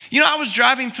I was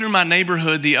driving through my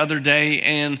neighborhood the other day,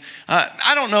 and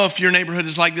I don't know if your neighborhood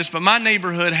is like this, but my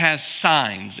neighborhood has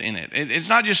signs in it. It's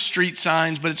not just street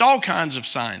signs, but it's all kinds of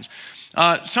signs.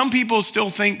 Some people still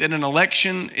think that an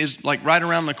election is like right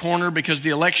around the corner because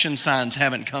the election signs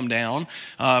haven't come down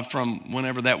from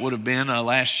whenever that would have been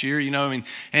last year,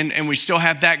 and we still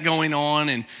have that going on.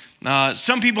 And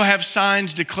some people have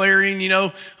signs declaring,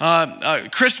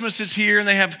 Christmas is here, and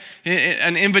they have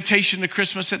an invitation to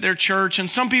Christmas at their church.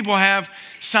 And some people have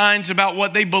signs about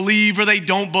what they believe or they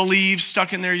don't believe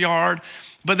stuck in their yard.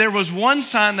 But there was one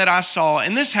sign that I saw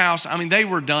in this house. They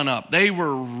were done up. They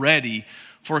were ready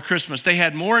for Christmas. They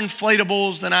had more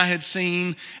inflatables than I had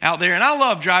seen out there. And I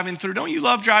love driving through. Don't you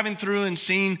love driving through and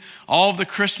seeing all of the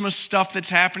Christmas stuff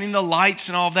that's happening, the lights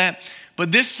and all of that?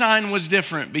 But this sign was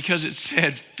different because it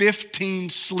said 15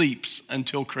 sleeps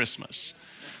until Christmas.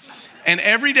 And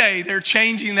every day they're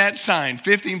changing that sign,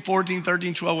 15, 14,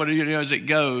 13, 12, whatever, as it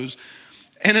goes.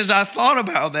 And as I thought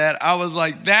about that, I was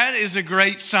like, that is a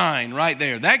great sign right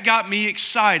there. That got me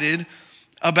excited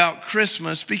about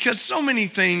Christmas because so many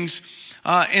things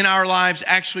in our lives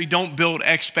actually don't build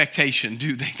expectation,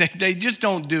 do they? They just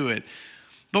don't do it.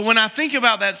 But when I think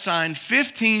about that sign,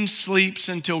 15 sleeps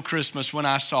until Christmas, when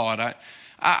I saw it,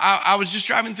 I was just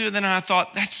driving through it, and I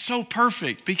thought, that's so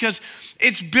perfect because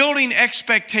it's building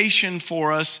expectation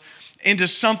for us into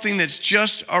something that's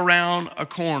just around a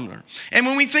corner. And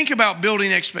when we think about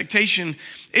building expectation,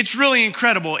 it's really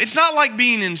incredible. It's not like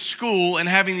being in school and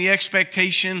having the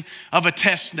expectation of a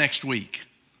test next week.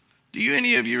 Do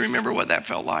any of you remember what that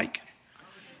felt like?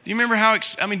 Do you remember how,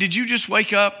 did you just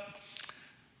wake up,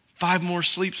 5 more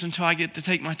sleeps until I get to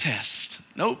take my test?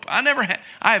 Nope, I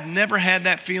have never had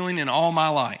that feeling in all my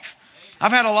life.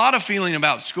 I've had a lot of feeling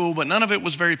about school, but none of it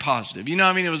was very positive.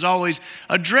 It was always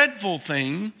a dreadful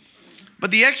thing. But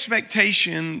the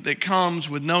expectation that comes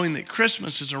with knowing that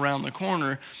Christmas is around the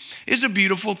corner is a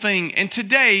beautiful thing. And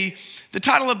today, the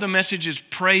title of the message is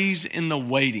Praise in the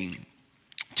Waiting.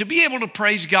 To be able to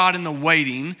praise God in the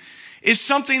waiting is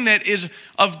something that is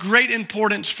of great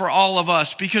importance for all of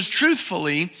us because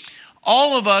truthfully,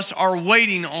 all of us are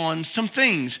waiting on some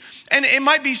things. And it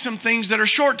might be some things that are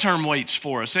short-term waits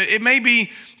for us. It may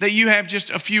be that you have just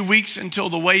a few weeks until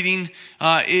the waiting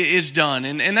is done.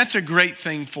 And that's a great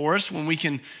thing for us when we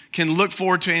can look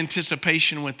forward to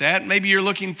anticipation with that. Maybe you're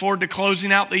looking forward to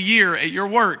closing out the year at your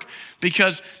work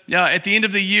because at the end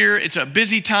of the year, it's a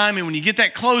busy time. And when you get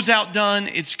that closeout done,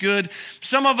 it's good.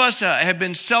 Some of us have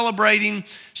been celebrating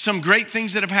some great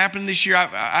things that have happened this year.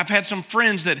 I've had some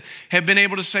friends that have been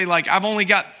able to say, like, I've only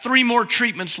got 3 more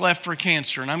treatments left for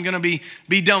cancer, and I'm going to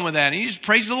be done with that. And you just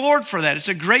praise the Lord for that. It's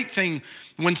a great thing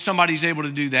when somebody's able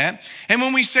to do that. And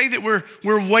when we say that we're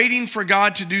waiting for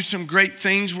God to do some great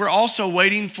things, we're also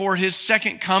waiting for his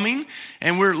second coming,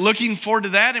 and we're looking forward to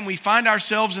that, and we find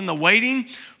ourselves in the waiting,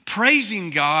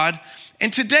 praising God.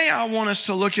 And today I want us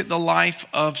to look at the life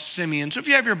of Simeon. So if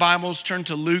you have your Bibles, turn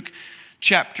to Luke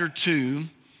chapter 2.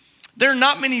 There are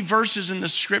not many verses in the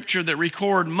scripture that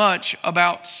record much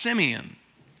about Simeon.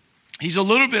 He's a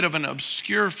little bit of an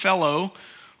obscure fellow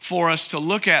for us to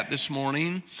look at this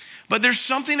morning, but there's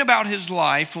something about his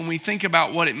life when we think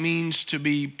about what it means to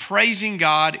be praising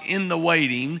God in the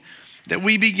waiting that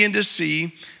we begin to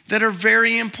see that are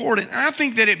very important. And I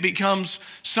think that it becomes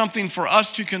something for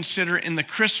us to consider in the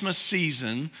Christmas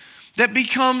season that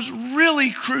becomes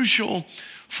really crucial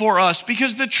for us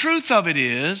because the truth of it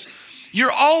is,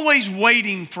 you're always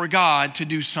waiting for God to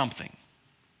do something.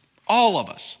 All of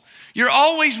us. You're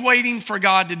always waiting for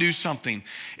God to do something.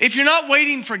 If you're not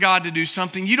waiting for God to do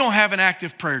something, you don't have an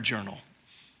active prayer journal.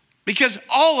 Because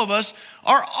all of us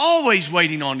are always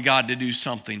waiting on God to do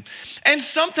something. And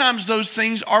sometimes those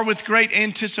things are with great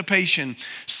anticipation.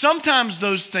 Sometimes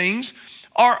those things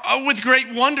are with great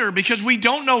wonder because we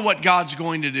don't know what God's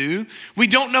going to do. We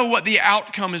don't know what the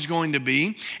outcome is going to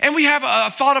be. And we have a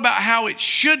thought about how it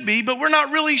should be, but we're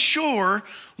not really sure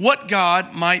what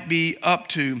God might be up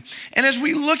to. And as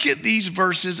we look at these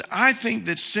verses, I think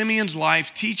that Simeon's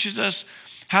life teaches us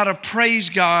how to praise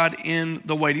God in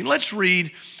the waiting. Let's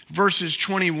read verses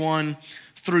 21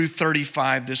 through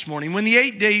 35 this morning. When the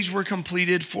 8 days were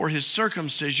completed for his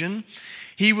circumcision,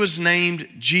 he was named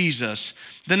Jesus,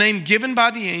 the name given by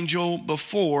the angel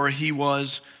before he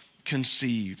was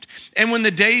conceived. And when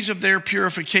the days of their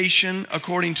purification,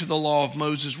 according to the law of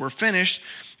Moses, were finished,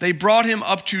 they brought him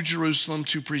up to Jerusalem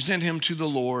to present him to the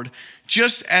Lord.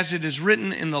 Just as it is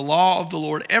written in the law of the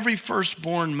Lord, every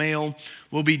firstborn male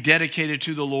will be dedicated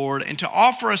to the Lord, and to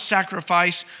offer a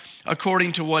sacrifice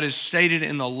according to what is stated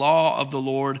in the law of the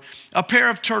Lord, a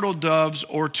pair of turtle doves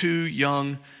or 2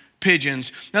 young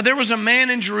pigeons. Now there was a man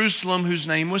in Jerusalem whose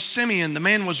name was Simeon. The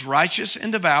man was righteous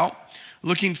and devout,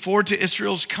 looking forward to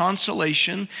Israel's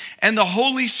consolation, and the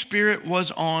Holy Spirit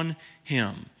was on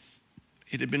him.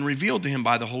 It had been revealed to him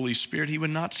by the Holy Spirit he would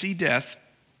not see death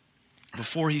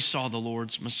before he saw the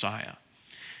Lord's Messiah.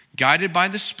 Guided by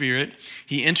the Spirit,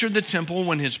 he entered the temple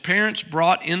when his parents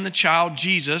brought in the child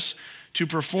Jesus to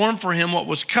perform for him what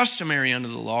was customary under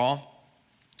the law.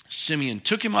 Simeon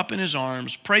took him up in his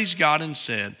arms, praised God, and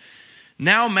said,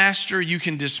 "Now, Master, you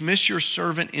can dismiss your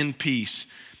servant in peace.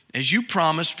 As you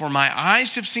promised, for my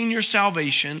eyes have seen your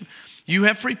salvation. You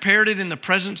have prepared it in the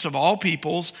presence of all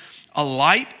peoples, a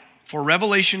light for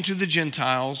revelation to the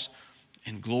Gentiles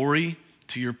and glory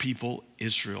to your people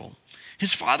Israel."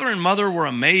 His father and mother were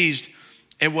amazed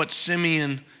at what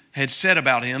Simeon had said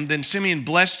about him. Then Simeon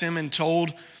blessed him and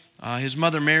told his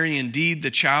mother Mary, "Indeed,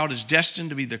 the child is destined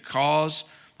to be the cause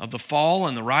of the fall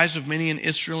and the rise of many in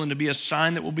Israel, and to be a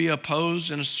sign that will be opposed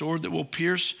and a sword that will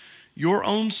pierce your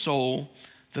own soul,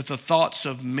 that the thoughts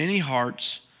of many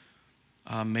hearts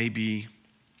may be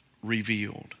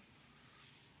revealed."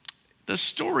 The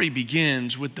story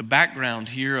begins with the background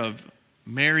here of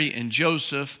Mary and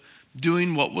Joseph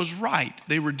doing what was right.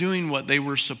 They were doing what they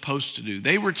were supposed to do.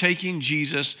 They were taking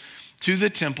Jesus to the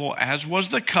temple, as was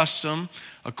the custom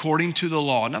according to the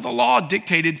law. Now, the law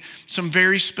dictated some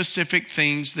very specific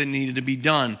things that needed to be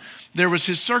done. There was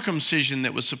his circumcision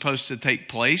that was supposed to take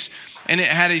place, and it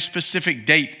had a specific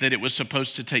date that it was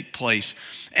supposed to take place.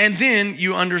 And then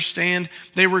you understand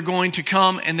they were going to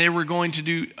come and they were going to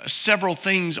do several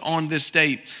things on this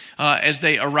date as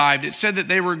they arrived. It said that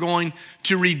they were going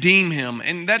to redeem him.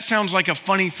 And that sounds like a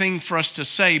funny thing for us to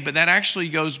say, but that actually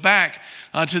goes back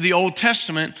to the Old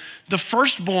Testament. The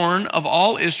firstborn of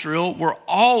all Israel were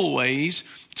always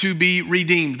to be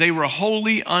redeemed. They were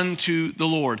holy unto the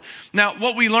Lord. Now,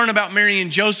 what we learn about Mary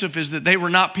and Joseph is that they were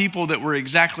not people that were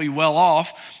exactly well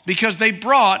off, because they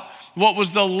brought what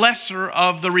was the lesser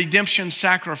of the redemption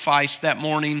sacrifice that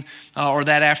morning or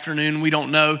that afternoon, we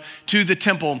don't know, to the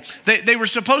temple. They were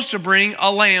supposed to bring a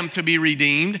lamb to be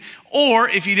redeemed, or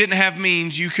if you didn't have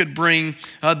means, you could bring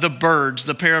the birds,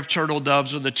 the pair of turtle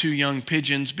doves or the 2 young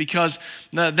pigeons, because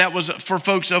that was for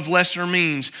folks of lesser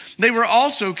means. They were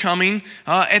also coming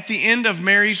at the end of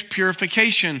Mary's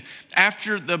purification.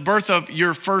 After the birth of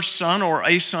your first son, or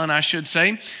a son, I should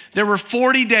say, there were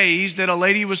 40 days that a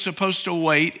lady was supposed to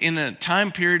wait in a time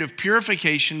period of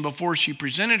purification before she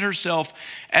presented herself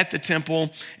at the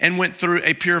temple and went through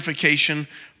a purification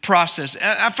process.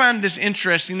 I find this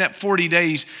interesting, that 40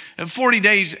 days. 40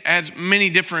 days has many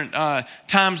different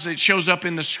times it shows up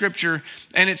in the scripture,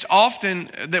 and it's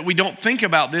often that we don't think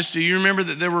about this. Do you remember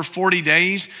that there were 40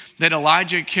 days that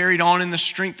Elijah carried on in the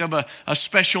strength of a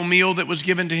special meal that was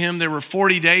given to him? There were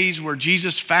 40 days where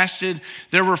Jesus fasted.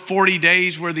 There were 40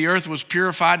 days where the earth was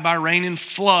purified by rain and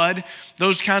flood,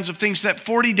 those kinds of things. That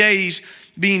 40 days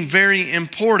being very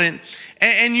important.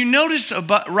 And you notice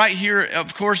right here,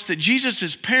 of course, that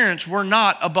Jesus' parents were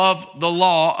not above the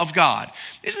law of God.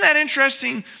 Isn't that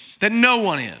interesting? That no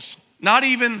one is. Not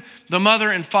even the mother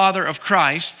and father of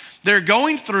Christ. They're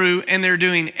going through and they're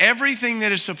doing everything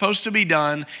that is supposed to be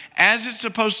done as it's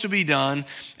supposed to be done.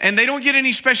 And they don't get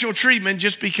any special treatment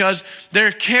just because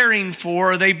they're caring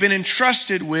for, or they've been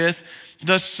entrusted with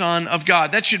the Son of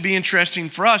God. That should be interesting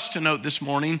for us to note this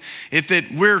morning. If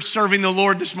that we're serving the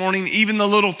Lord this morning, even the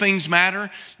little things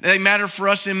matter. They matter for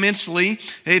us immensely.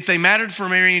 If they mattered for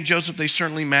Mary and Joseph, they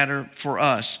certainly matter for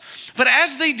us. But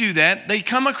as they do that, they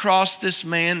come across this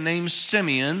man named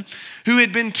Simeon, who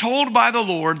had been told by the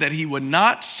Lord that he would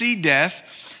not see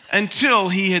death until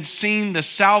he had seen the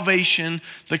salvation,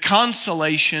 the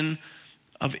consolation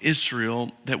of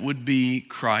Israel that would be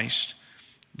Christ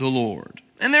the Lord.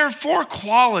 And there are 4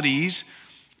 qualities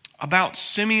about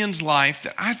Simeon's life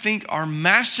that I think are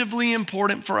massively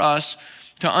important for us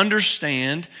to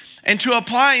understand and to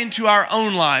apply into our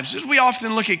own lives. As we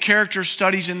often look at character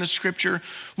studies in the scripture,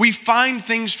 we find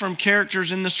things from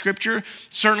characters in the scripture,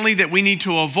 certainly that we need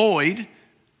to avoid.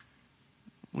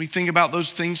 We think about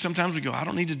those things, sometimes we go, I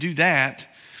don't need to do that.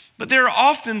 But there are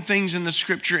often things in the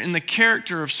scripture, in the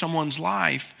character of someone's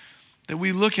life, that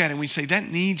we look at and we say,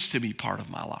 that needs to be part of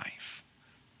my life.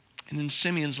 And in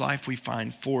Simeon's life, we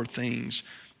find 4 things.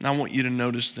 And I want you to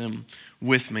notice them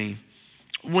with me.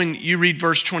 When you read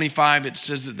verse 25, it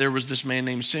says that there was this man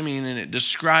named Simeon, and it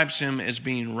describes him as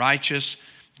being righteous,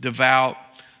 devout,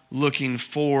 looking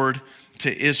forward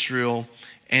to Israel,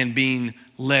 and being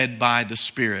led by the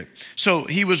Spirit. So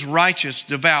he was righteous,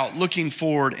 devout, looking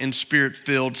forward, and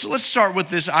Spirit-filled. So let's start with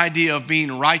this idea of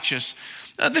being righteous.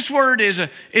 This word is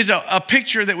a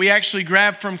picture that we actually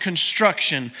grab from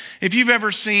construction. If you've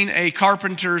ever seen a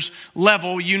carpenter's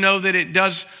level, you know that it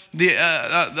does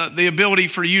the ability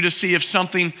for you to see if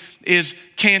something is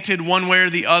canted one way or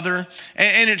the other.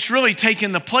 And it's really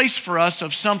taken the place for us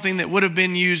of something that would have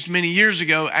been used many years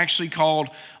ago, actually called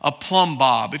a plumb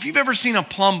bob. If you've ever seen a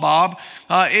plumb bob,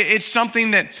 it's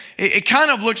something that it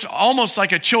kind of looks almost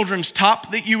like a children's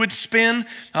top that you would spin.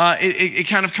 It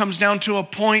kind of comes down to a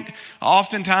point.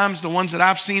 Oftentimes, the ones that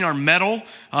I've seen are metal.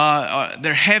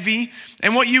 They're heavy.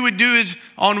 And what you would do is,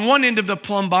 on one end of the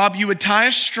plumb bob, you would tie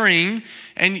a string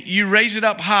and you raise it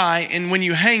up high. And when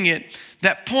you hang it,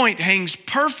 that point hangs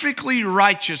perfectly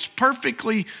righteous,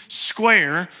 perfectly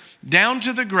square down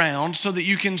to the ground so that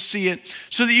you can see it,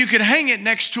 so that you could hang it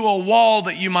next to a wall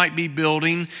that you might be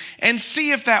building and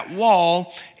see if that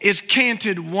wall is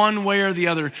canted one way or the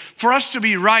other. For us to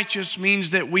be righteous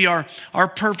means that we are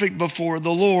perfect before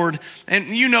the Lord.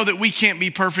 And you know that we can't be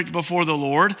perfect before the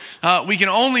Lord. We can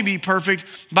only be perfect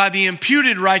by the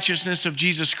imputed righteousness of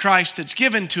Jesus Christ that's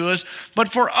given to us. But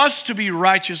for us to be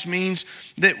righteous means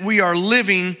that we are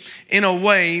living in a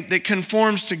way that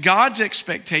conforms to God's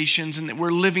expectations and that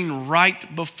we're living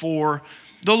right before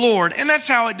the Lord. And that's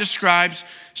how it describes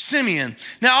Simeon.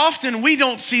 Now, often we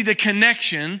don't see the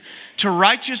connection to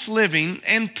righteous living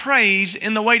and praise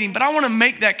in the waiting, but I want to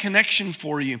make that connection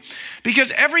for you,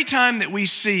 because every time that we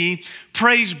see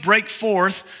praise break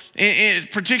forth,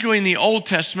 particularly in the Old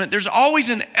Testament, there's always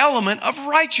an element of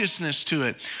righteousness to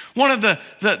it. One of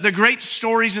the great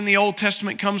stories in the Old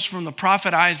Testament comes from the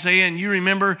prophet Isaiah, and you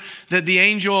remember that the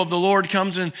angel of the Lord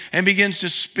comes and begins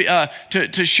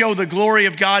to show the glory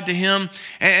of God to him,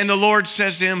 and the Lord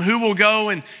says to him, who will go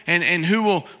and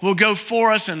who will go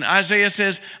for us? And Isaiah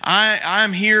says,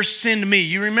 I'm here, send me.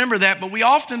 You remember that, but we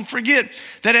often forget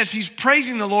that as he's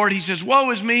praising the Lord, he says, woe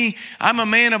is me, I'm a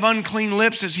man of unclean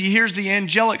lips, as he hears the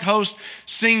angelic host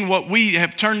sing what we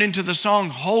have turned into the song,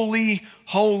 holy,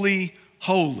 holy,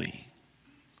 holy,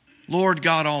 Lord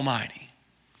God Almighty.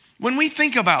 When we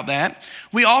think about that,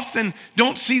 we often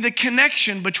don't see the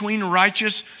connection between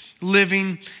righteous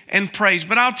living and praise.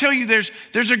 But I'll tell you,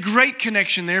 there's a great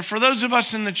connection there. For those of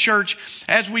us in the church,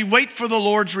 as we wait for the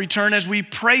Lord's return, as we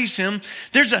praise him,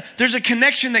 there's a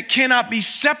connection that cannot be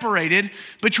separated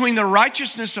between the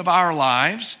righteousness of our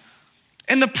lives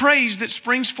and the praise that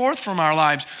springs forth from our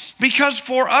lives. Because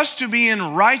for us to be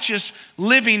in righteous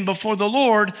living before the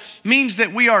Lord means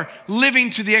that we are living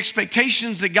to the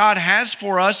expectations that God has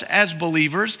for us as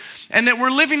believers, and that we're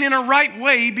living in a right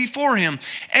way before him.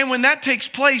 And when that takes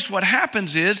place, what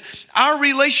happens is our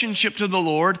relationship to the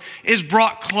Lord is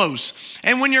brought close.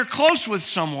 And when you're close with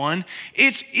someone,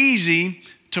 it's easy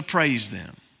to praise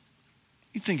them.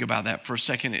 You think about that for a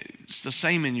second. It's the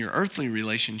same in your earthly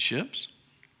relationships.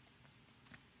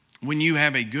 When you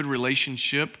have a good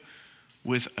relationship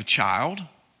with a child,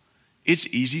 it's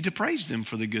easy to praise them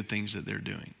for the good things that they're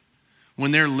doing.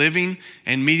 When they're living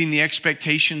and meeting the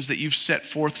expectations that you've set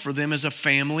forth for them as a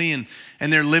family, and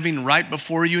they're living right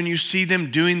before you, and you see them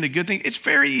doing the good thing, it's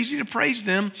very easy to praise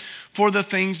them for the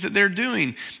things that they're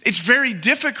doing. It's very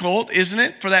difficult, isn't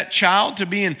it, for that child to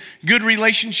be in good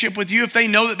relationship with you if they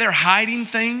know that they're hiding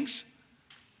things?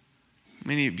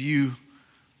 Many of you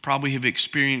probably have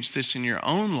experienced this in your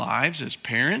own lives as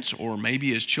parents, or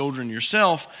maybe as children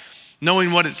yourself,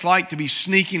 knowing what it's like to be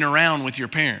sneaking around with your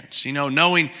parents,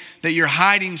 knowing that you're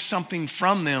hiding something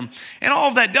from them. And all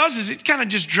of that does is it kind of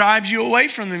just drives you away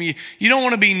from them. You don't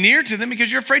want to be near to them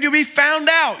because you're afraid you'll be found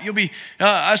out. You'll be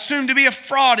assumed to be a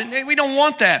fraud, and we don't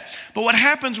want that. But what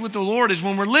happens with the Lord is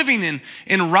when we're living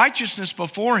in righteousness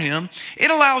before him, it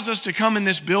allows us to come in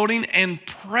this building and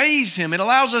praise him. It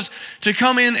allows us to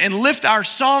come in and lift our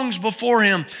songs before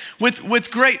him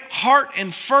with great heart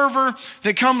and fervor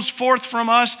that comes forth from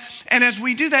us. And as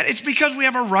we do that, it's because we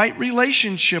have a right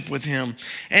relationship with him.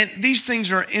 And these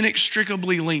things are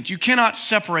inextricably linked. You cannot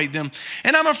separate them.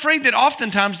 And I'm afraid that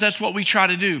oftentimes that's what we try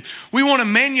to do. We want to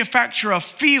manufacture a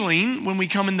feeling when we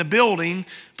come in the building,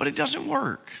 but it doesn't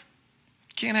work.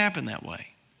 It can't happen that way.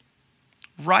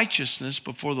 Righteousness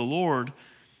before the Lord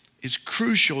is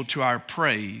crucial to our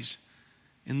praise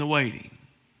in the waiting.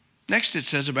 Next, it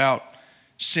says about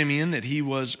Simeon that he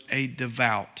was a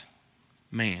devout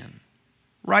man.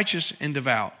 Righteous and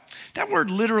devout. That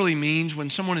word literally means, when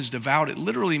someone is devout, it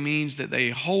literally means that they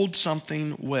hold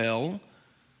something well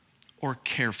or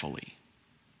carefully.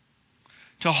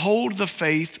 To hold the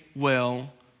faith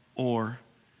well or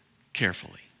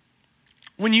carefully.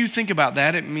 When you think about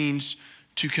that, it means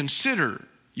to consider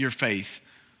your faith.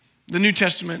 The New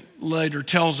Testament later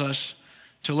tells us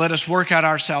to let us work out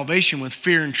our salvation with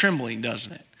fear and trembling,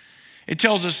 doesn't it? It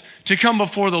tells us to come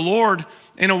before the Lord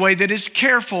in a way that is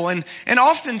careful. And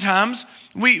oftentimes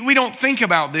we don't think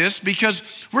about this because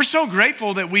we're so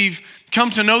grateful that we've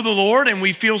come to know the Lord and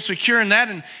we feel secure in that.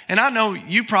 And I know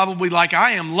you probably, like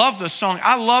I am, love the song.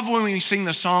 I love when we sing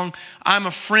the song, I'm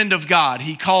a friend of God.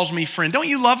 He calls me friend. Don't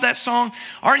you love that song?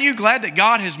 Aren't you glad that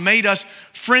God has made us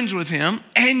friends with him?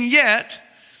 And yet,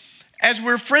 as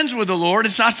we're friends with the Lord,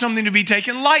 it's not something to be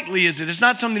taken lightly, is it? It's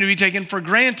not something to be taken for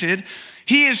granted.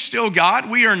 He is still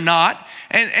God. We are not.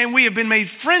 And we have been made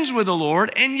friends with the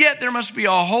Lord. And yet there must be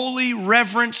a holy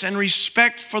reverence and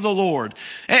respect for the Lord.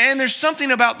 And there's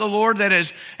something about the Lord that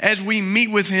as we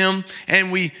meet with him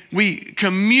and we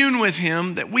commune with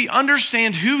him, that we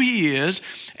understand who he is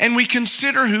and we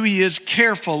consider who he is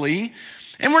carefully.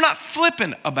 And we're not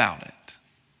flippant about it.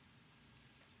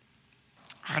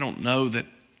 I don't know that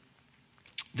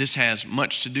this has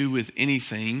much to do with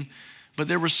anything, but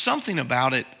there was something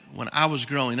about it when I was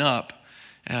growing up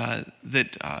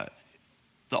that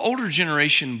the older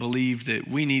generation believed that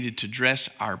we needed to dress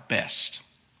our best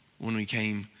when we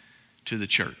came to the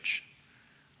church.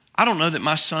 I don't know that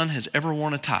my son has ever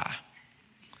worn a tie.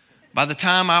 By the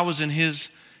time I was in his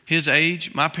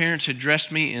age, my parents had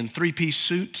dressed me in three-piece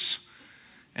suits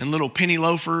and little penny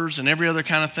loafers and every other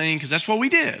kind of thing, because that's what we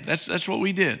did. That's what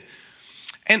we did.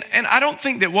 And I don't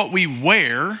think that what we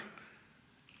wear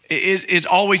is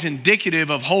always indicative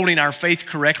of holding our faith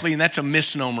correctly, and that's a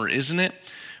misnomer, isn't it?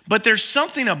 But there's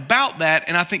something about that,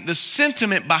 and I think the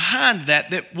sentiment behind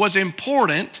that was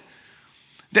important,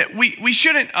 that we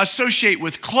shouldn't associate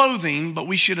with clothing, but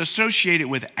we should associate it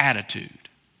with attitude.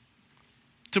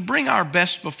 To bring our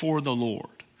best before the Lord.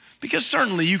 Because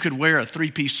certainly you could wear a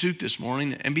three-piece suit this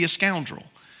morning and be a scoundrel.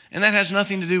 And that has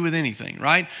nothing to do with anything,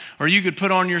 right? Or you could put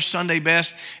on your Sunday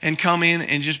best and come in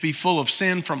and just be full of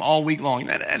sin from all week long.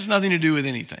 That has nothing to do with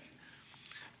anything.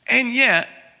 And yet,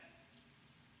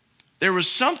 there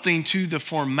was something to the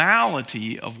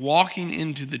formality of walking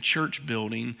into the church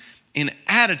building in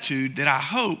attitude that I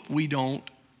hope we don't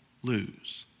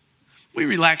lose. We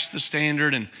relaxed the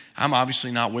standard, and I'm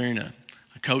obviously not wearing a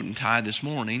coat and tie this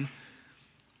morning.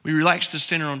 We relax the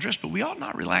standard on dress, but we ought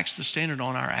not relax the standard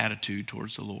on our attitude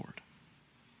towards the Lord.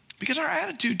 Because our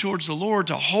attitude towards the Lord,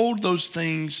 to hold those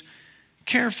things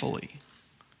carefully.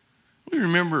 We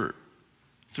remember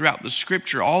throughout the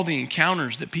scripture all the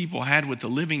encounters that people had with the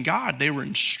living God. They were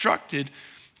instructed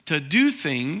to do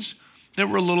things that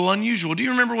were a little unusual. Do you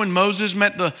remember when Moses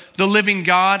met the living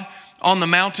God on the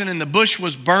mountain and the bush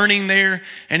was burning there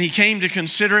and he came to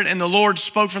consider it and the Lord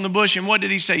spoke from the bush, and what did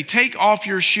he say? Take off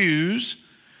your shoes,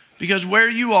 because where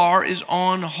you are is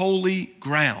on holy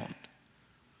ground.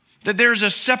 That there's a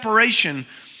separation,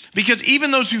 because even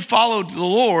those who followed the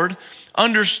Lord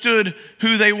understood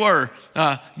who they were.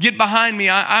 Get behind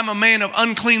me, I'm a man of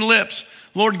unclean lips.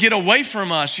 Lord, get away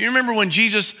from us. You remember when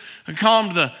Jesus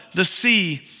calmed the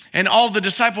sea and all the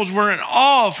disciples were in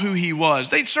awe of who he was.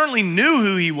 They certainly knew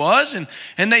who he was,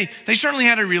 and they certainly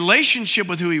had a relationship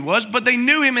with who he was, but they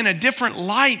knew him in a different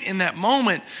light in that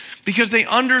moment because they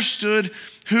understood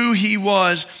who he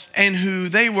was and who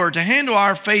they were. To handle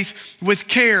our faith with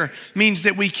care means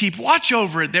that we keep watch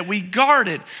over it, that we guard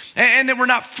it, and that we're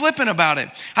not flippant about it.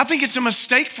 I think it's a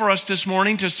mistake for us this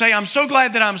morning to say, I'm so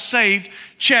glad that I'm saved,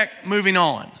 check, moving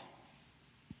on.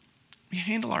 We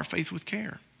handle our faith with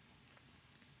care.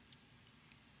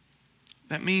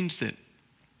 That means that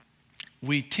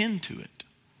we tend to it.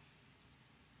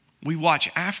 We watch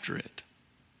after it.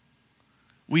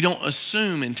 We don't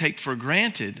assume and take for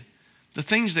granted the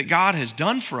things that God has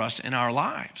done for us in our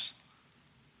lives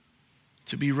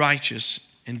to be righteous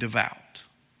and devout.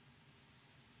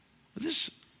 But this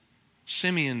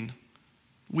Simeon,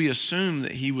 we assume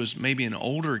that he was maybe an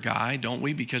older guy, don't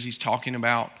we? Because he's talking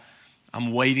about,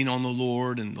 I'm waiting on the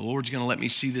Lord and the Lord's going to let me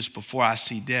see this before I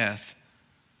see death.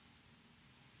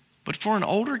 But for an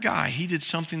older guy, he did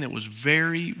something that was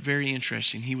very, very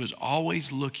interesting. He was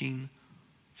always looking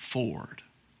forward.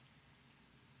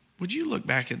 Would you look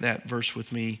back at that verse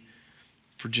with me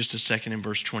for just a second in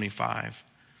verse 25?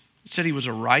 It said he was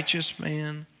a righteous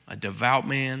man, a devout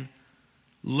man,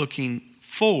 looking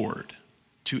forward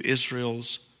to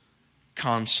Israel's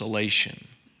consolation.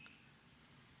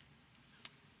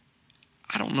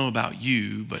 I don't know about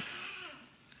you, but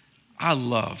I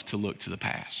love to look to the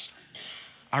past.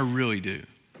 I really do.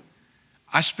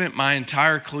 I spent my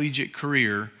entire collegiate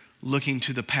career looking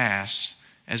to the past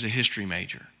as a history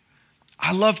major.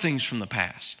 I love things from the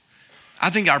past. I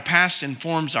think our past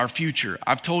informs our future.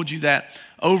 I've told you that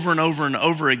over and over and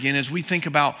over again as we think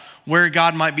about where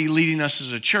God might be leading us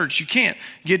as a church. You can't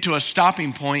get to a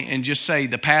stopping point and just say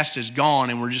the past is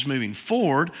gone and we're just moving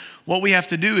forward. What we have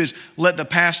to do is let the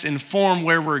past inform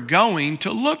where we're going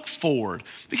to look forward,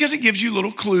 because it gives you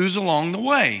little clues along the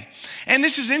way. And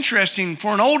this is interesting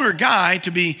for an older guy to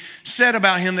be said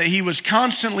about him that he was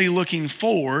constantly looking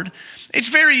forward. It's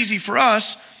very easy for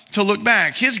us to look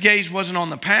back. His gaze wasn't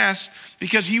on the past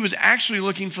because he was actually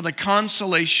looking for the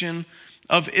consolation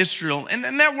of Israel. And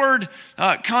that word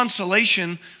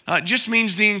consolation just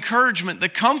means the encouragement, the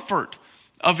comfort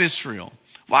of Israel.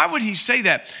 Why would he say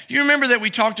that? You remember that we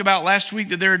talked about last week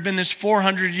that there had been this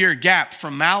 400-year gap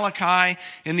from Malachi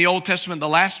in the Old Testament, the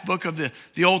last book of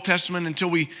the Old Testament,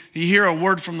 until you hear a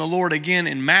word from the Lord again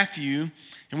in Matthew,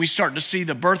 and we start to see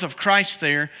the birth of Christ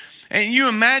there. And you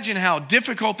imagine how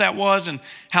difficult that was and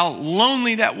how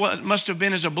lonely that must have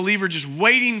been as a believer, just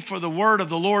waiting for the word of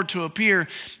the Lord to appear.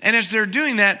 And as they're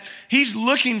doing that, he's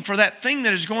looking for that thing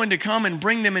that is going to come and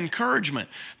bring them encouragement,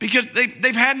 because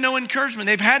they've had no encouragement.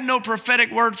 They've had no prophetic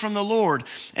word from the Lord.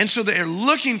 And so they're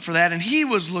looking for that, and he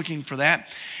was looking for that,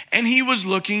 and he was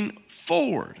looking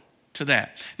forward to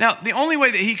that. Now, the only way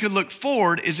that he could look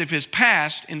forward is if his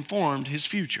past informed his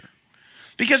future.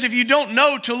 Because if you don't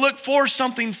know to look for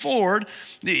something forward,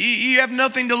 you have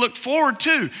nothing to look forward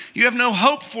to. You have no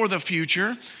hope for the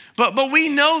future. But we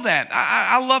know that.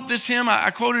 I love this hymn.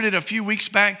 I quoted it a few weeks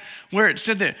back where it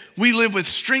said that we live with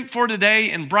strength for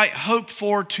today and bright hope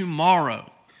for tomorrow.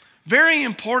 Very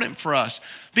important for us,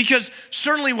 because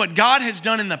certainly what God has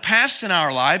done in the past in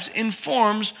our lives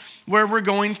informs where we're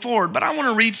going forward. But I want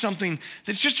to read something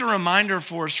that's just a reminder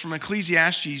for us from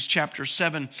Ecclesiastes chapter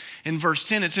 7 and verse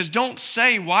 10. It says, "Don't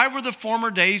say, why were the former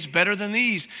days better than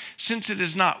these, since it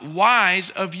is not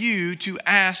wise of you to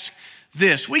ask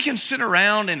this." We can sit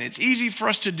around, and it's easy for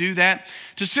us to do that,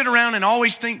 to sit around and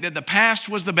always think that the past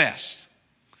was the best.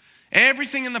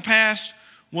 Everything in the past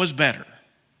was better.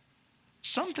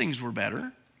 Some things were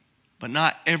better, but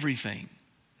not everything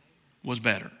was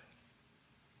better.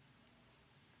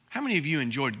 How many of you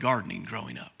enjoyed gardening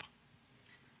growing up?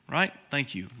 Right?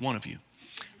 Thank you, one of you.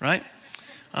 Right?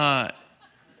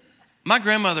 My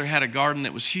grandmother had a garden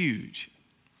that was huge.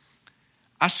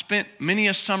 I spent many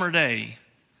a summer day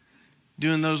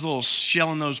doing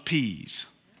shelling those peas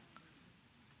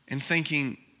and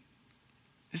thinking,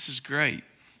 this is great.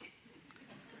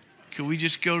 Could we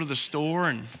just go to the store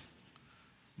and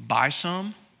buy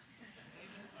some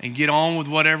and get on with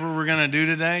whatever we're going to do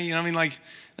today? You know what I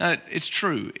mean? It's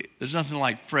true. There's nothing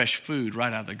like fresh food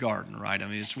right out of the garden, right? I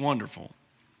mean, it's wonderful.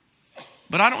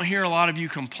 But I don't hear a lot of you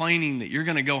complaining that you're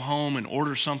going to go home and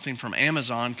order something from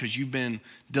Amazon because you've been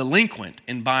delinquent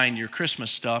in buying your Christmas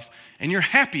stuff and you're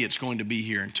happy it's going to be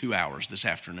here in 2 hours this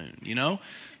afternoon, you know?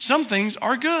 Some things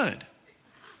are good.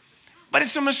 But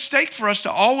it's a mistake for us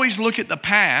to always look at the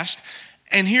past,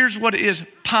 and here's what it is: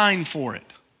 pine for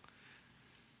it.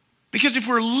 Because if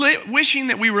we're wishing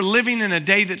that we were living in a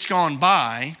day that's gone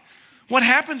by, what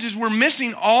happens is we're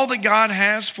missing all that God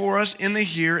has for us in the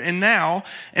here and now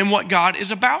and what God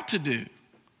is about to do.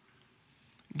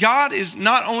 God is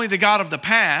not only the God of the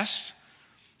past,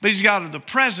 but he's God of the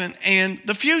present and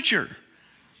the future.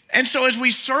 And so as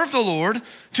we serve the Lord,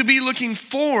 to be looking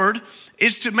forward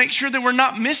is to make sure that we're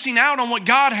not missing out on what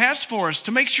God has for us,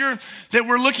 to make sure that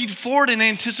we're looking forward in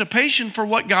anticipation for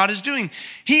what God is doing.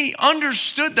 He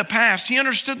understood the past. He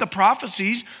understood the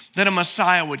prophecies that a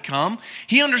Messiah would come.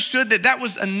 He understood that that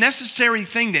was a necessary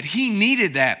thing, that he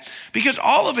needed that, because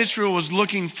all of Israel was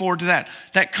looking forward to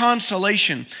that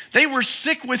consolation. They were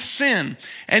sick with sin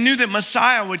and knew that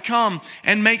Messiah would come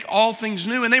and make all things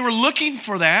new, and they were looking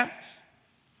for that.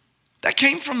 That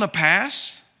came from the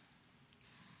past.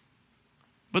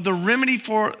 But the remedy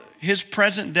for his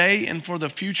present day and for the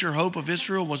future hope of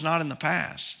Israel was not in the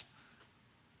past.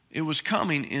 It was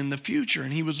coming in the future,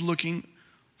 and he was looking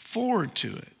forward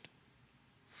to it.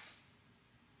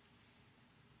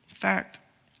 In fact,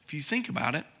 if you think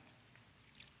about it,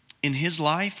 in his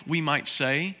life, we might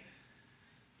say,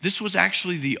 this was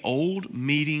actually the old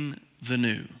meeting the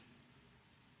new.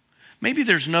 Maybe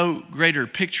there's no greater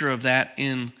picture of that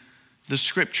in the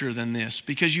scripture than this,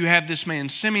 because you have this man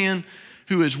Simeon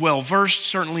who is well versed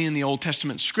certainly in the Old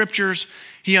Testament scriptures.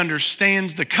 He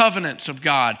understands the covenants of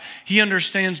God. He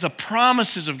understands the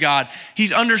promises of God.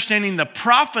 He's understanding the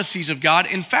prophecies of God.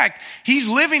 In fact, he's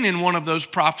living in one of those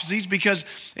prophecies, because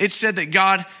it said that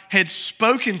God had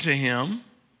spoken to him.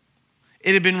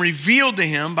 It had been revealed to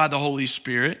him by the Holy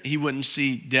Spirit. He wouldn't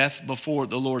see death before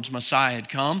the Lord's Messiah had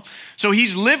come. So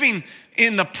he's living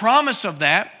in the promise of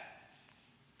that.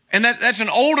 And that's an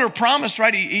older promise,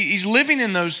 right? He's living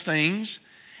in those things.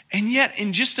 And yet,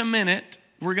 in just a minute,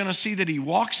 we're going to see that he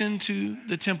walks into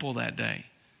the temple that day.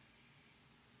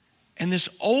 And this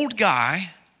old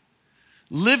guy,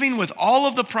 living with all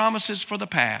of the promises for the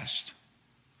past,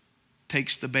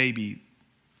 takes the baby,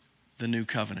 the new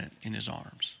covenant, in his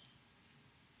arms.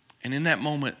 And in that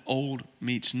moment, old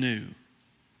meets new.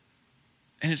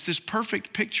 And it's this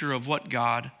perfect picture of what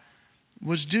God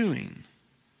was doing.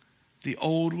 The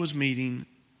old was meeting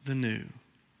the new.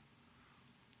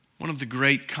 One of the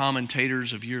great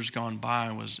commentators of years gone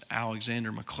by was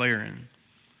Alexander Maclaren.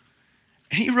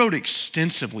 And he wrote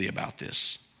extensively about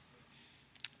this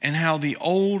and how the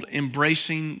old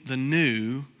embracing the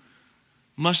new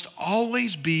must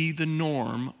always be the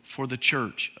norm for the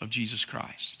church of Jesus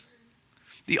Christ.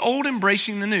 The old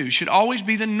embracing the new should always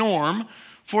be the norm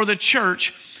for the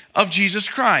church of Jesus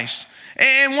Christ.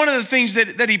 And one of the things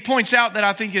that he points out that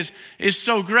I think is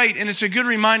so great, and it's a good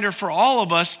reminder for all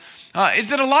of us, is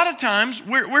that a lot of times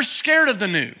we're scared of the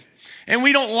new. And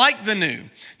we don't like the new.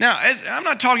 Now, I'm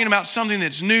not talking about something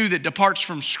that's new that departs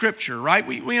from Scripture, right?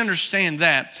 We understand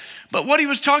that. But what he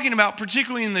was talking about,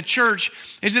 particularly in the church,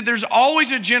 is that there's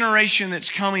always a generation that's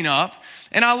coming up.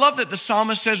 And I love that the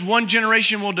psalmist says, one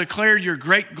generation will declare your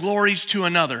great glories to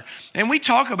another. And we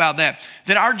talk about that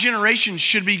our generation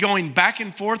should be going back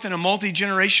and forth in a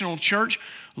multi-generational church,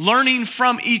 learning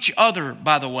from each other,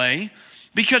 by the way.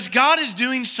 Because God is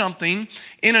doing something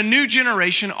in a new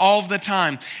generation all the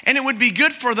time. And it would be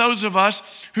good for those of us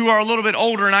who are a little bit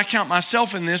older, and I count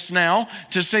myself in this now,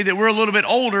 to say that we're a little bit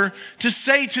older, to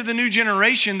say to the new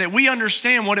generation that we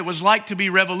understand what it was like to be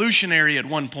revolutionary at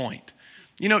one point.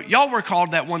 You know, y'all were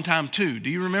called that one time too. Do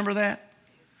you remember that?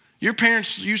 Your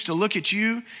parents used to look at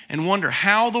you and wonder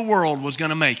how the world was going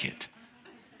to make it.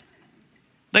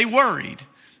 They worried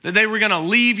that they were going to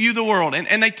leave you the world.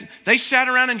 And they sat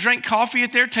around and drank coffee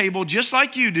at their table just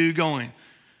like you do, going,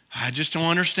 I just don't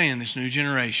understand this new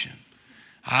generation.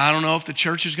 I don't know if the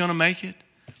church is going to make it.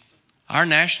 Our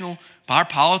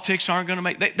politics aren't going to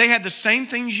make it. They had the same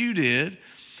things you did.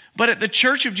 But at the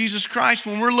Church of Jesus Christ,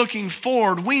 when we're looking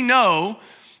forward, we know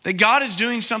that God is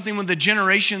doing something with the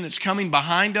generation that's coming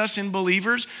behind us in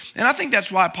believers. And I think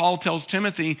that's why Paul tells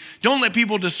Timothy, don't let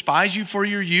people despise you for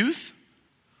your youth.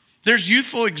 There's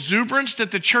youthful exuberance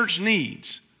that the church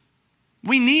needs.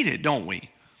 We need it, don't we?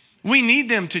 We need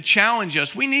them to challenge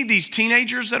us. We need these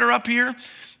teenagers that are up here.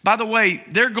 By the way,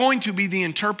 they're going to be the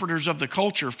interpreters of the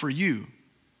culture for you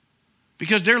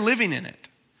because they're living in it.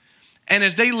 And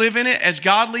as they live in it as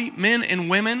godly men and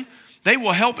women, they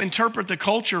will help interpret the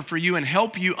culture for you and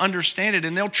help you understand it.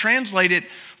 And they'll translate it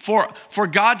for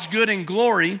God's good and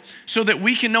glory so that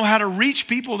we can know how to reach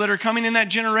people that are coming in that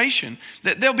generation.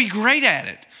 That they'll be great at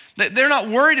it. They're not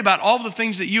worried about all the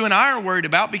things that you and I are worried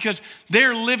about because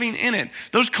they're living in it.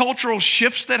 Those cultural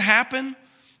shifts that happen,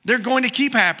 they're going to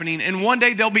keep happening. And one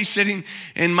day they'll be sitting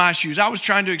in my shoes. I was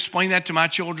trying to explain that to my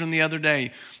children the other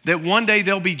day, that one day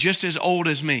they'll be just as old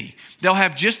as me. They'll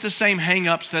have just the same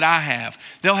hang-ups that I have.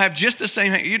 They'll have just the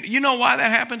same. You know why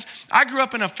that happens? I grew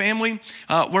up in a family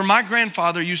where my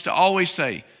grandfather used to always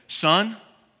say, son.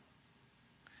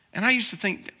 And I used to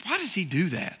think, why does he do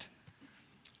that?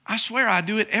 I swear I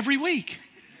do it every week.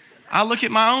 I look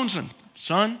at my own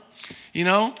son, you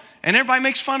know, and everybody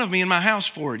makes fun of me in my house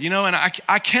for it, you know, and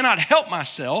I cannot help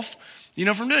myself, you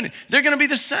know, from doing it. They're going to be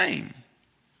the same.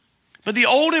 But the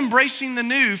old embracing the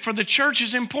new for the church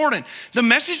is important. The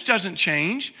message doesn't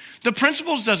change. The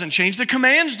principles doesn't change. The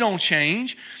commands don't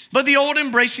change. But the old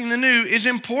embracing the new is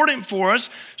important for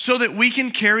us so that we can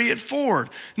carry it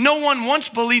forward. No one once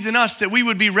believed in us that we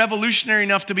would be revolutionary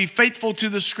enough to be faithful to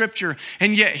the scripture,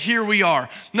 and yet here we are.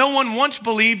 No one once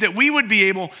believed that we would be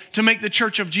able to make the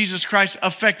church of Jesus Christ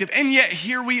effective, and yet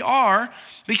here we are,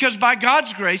 because by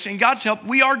God's grace and God's help,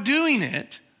 we are doing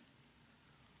it.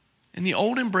 And the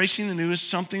old embracing the new is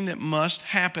something that must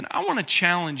happen. I want to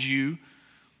challenge you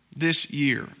this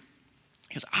year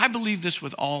because I believe this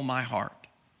with all my heart.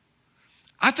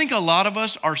 I think a lot of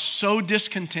us are so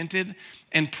discontented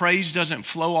and praise doesn't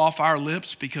flow off our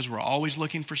lips because we're always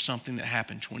looking for something that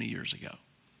happened 20 years ago.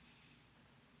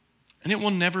 And it will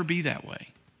never be that way.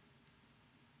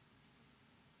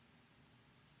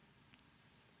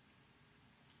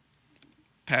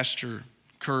 Pastor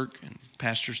Kirk and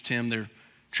Pastors Tim, they're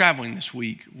traveling this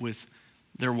week with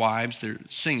their wives. They're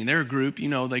singing. They're a group, you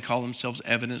know, they call themselves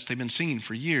Evidence. They've been singing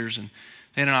for years, and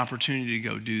they had an opportunity to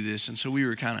go do this. And so we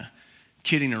were kind of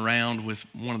kidding around with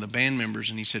one of the band members,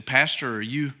 and he said, Pastor, are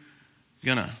you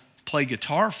going to play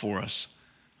guitar for us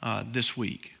this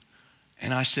week?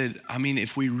 And I said, I mean,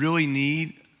 if we really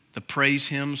need the praise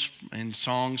hymns and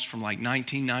songs from like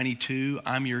 1992,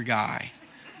 I'm your guy.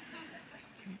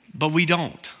 But we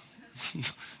don't.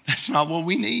 That's not what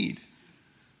we need.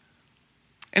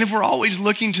 And if we're always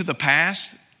looking to the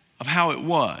past of how it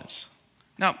was.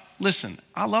 Now, listen,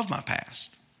 I love my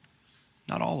past.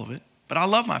 Not all of it, but I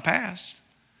love my past.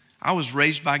 I was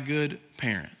raised by good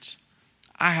parents.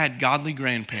 I had godly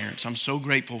grandparents. I'm so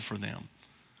grateful for them.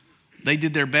 They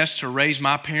did their best to raise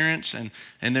my parents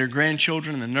and their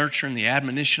grandchildren in the nurture and the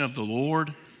admonition of the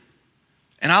Lord.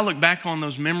 And I look back on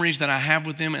those memories that I have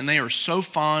with them, and they are so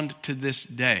fond to this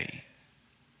day.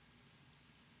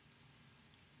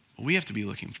 But we have to be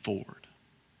looking forward.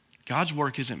 God's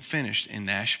work isn't finished in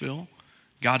Nashville.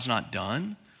 God's not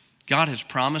done. God has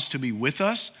promised to be with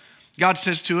us. God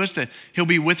says to us that he'll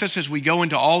be with us as we go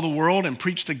into all the world and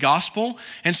preach the gospel.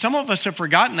 And some of us have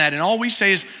forgotten that. And all we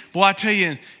say is, well, I tell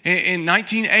you, in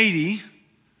 1980,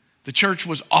 the church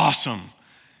was awesome.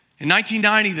 In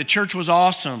 1990, the church was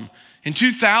awesome. In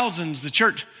 2000s, the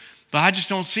church, but I just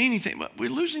don't see anything. But we're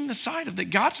losing the sight of that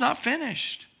God's not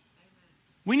finished.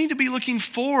 We need to be looking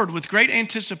forward with great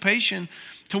anticipation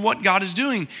to what God is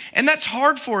doing. And that's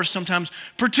hard for us sometimes,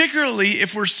 particularly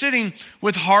if we're sitting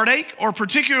with heartache, or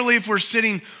particularly if we're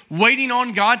sitting waiting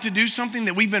on God to do something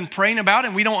that we've been praying about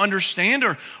and we don't understand,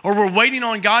 or we're waiting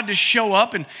on God to show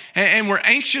up and we're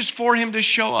anxious for him to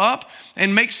show up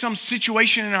and make some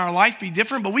situation in our life be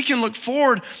different. But we can look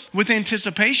forward with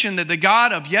anticipation that the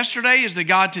God of yesterday is the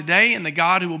God today and the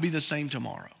God who will be the same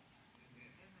tomorrow.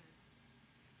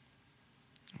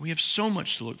 We have so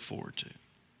much to look forward to.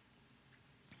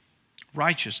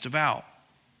 Righteous, devout,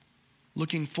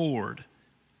 looking forward.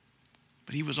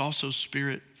 But he was also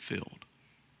Spirit-filled.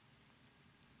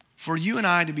 For you and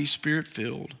I to be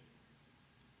Spirit-filled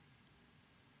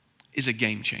is a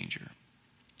game changer.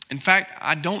 In fact,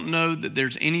 I don't know that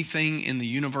there's anything in the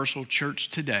universal church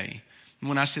today, and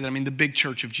when I say that, I mean the big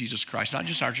church of Jesus Christ, not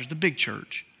just our church, the big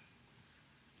church,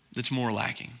 that's more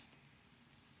lacking.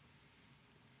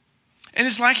 And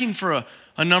it's lacking for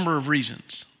a number of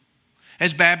reasons.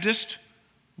 As Baptists,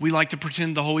 we like to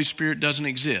pretend the Holy Spirit doesn't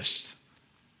exist.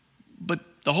 But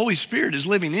the Holy Spirit is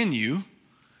living in you.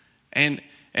 And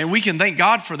we can thank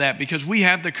God for that because we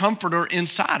have the Comforter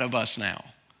inside of us now.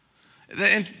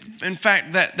 In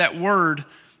fact, that word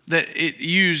that it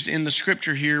used in the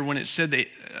scripture here when it said that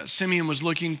Simeon was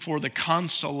looking for the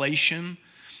consolation.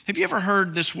 Have you ever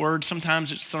heard this word?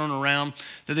 Sometimes it's thrown around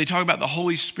that they talk about the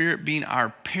Holy Spirit being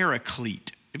our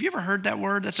paraclete. Have you ever heard that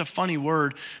word? That's a funny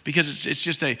word because it's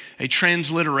just a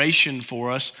transliteration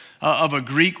for us of a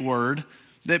Greek word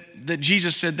that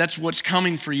Jesus said that's what's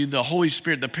coming for you, the Holy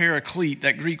Spirit, the paraclete,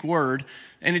 that Greek word,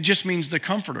 and it just means the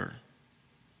comforter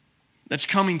that's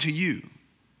coming to you.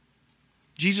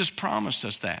 Jesus promised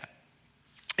us that.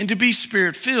 And to be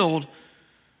Spirit-filled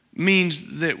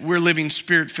means that we're living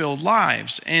Spirit-filled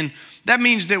lives. And that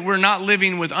means that we're not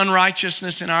living with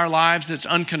unrighteousness in our lives that's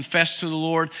unconfessed to the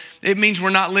Lord. It means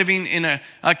we're not living in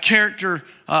a character,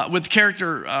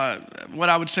 what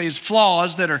I would say is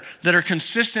flaws that are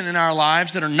consistent in our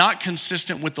lives, that are not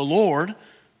consistent with the Lord.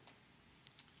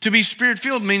 To be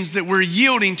Spirit-filled means that we're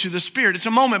yielding to the Spirit. It's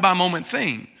a moment-by-moment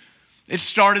thing. It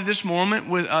started this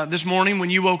morning when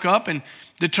you woke up and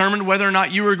determined whether or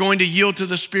not you were going to yield to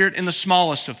the Spirit in the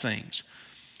smallest of things.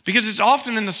 Because it's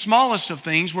often in the smallest of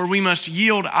things where we must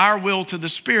yield our will to the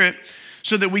Spirit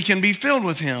so that we can be filled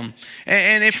with him.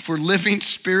 And if we're living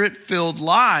Spirit-filled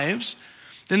lives,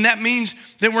 then that means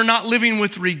that we're not living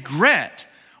with regret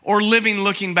or living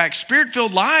looking back.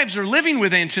 Spirit-filled lives are living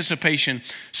with anticipation.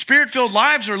 Spirit-filled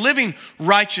lives are living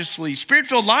righteously.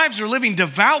 Spirit-filled lives are living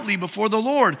devoutly before the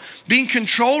Lord, being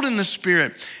controlled in the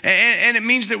Spirit. And it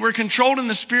means that we're controlled in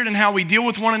the Spirit in how we deal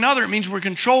with one another. It means we're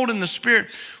controlled in the Spirit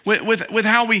with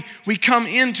how we come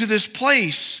into this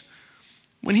place.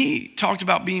 When he talked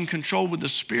about being controlled with the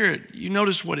Spirit, you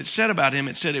notice what it said about him.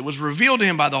 It said it was revealed to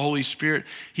him by the Holy Spirit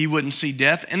he wouldn't see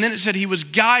death. And then it said he was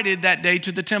guided that day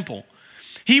to the temple.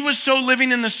 He was so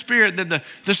living in the Spirit that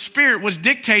the Spirit was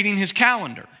dictating his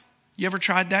calendar. You ever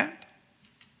tried that?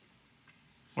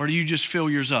 Or do you just fill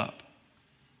yours up?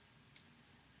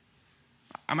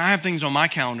 I mean, I have things on my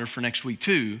calendar for next week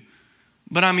too.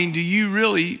 But I mean, do you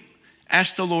really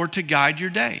ask the Lord to guide your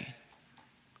day?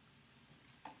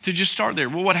 To just start there.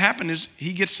 Well, what happened is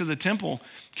he gets to the temple.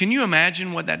 Can you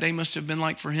imagine what that day must have been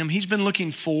like for him? He's been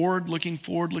looking forward.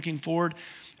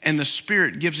 And the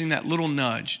Spirit gives him that little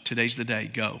nudge. Today's the day,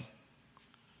 go.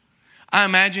 I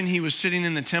imagine he was sitting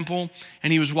in the temple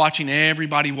and he was watching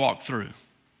everybody walk through.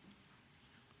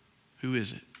 Who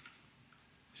is it?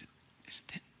 Is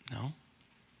it them?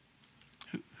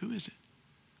 No. Who is it?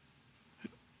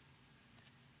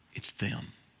 It's them.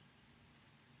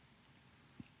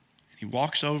 He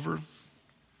walks over.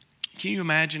 Can you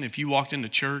imagine if you walked into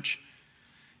church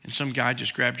and some guy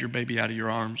just grabbed your baby out of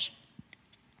your arms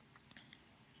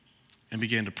and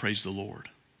began to praise the Lord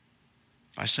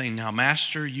by saying, now,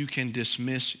 Master, you can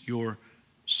dismiss your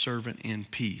servant in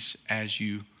peace as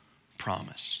you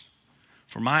promised.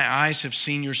 For my eyes have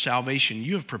seen your salvation.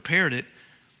 You have prepared it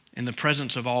in the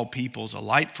presence of all peoples, a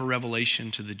light for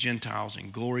revelation to the Gentiles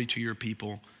and glory to your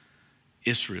people,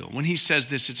 Israel. When he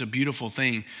says this, it's a beautiful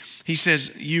thing. He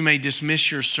says, you may dismiss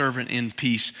your servant in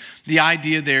peace. The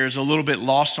idea there is a little bit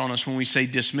lost on us when we say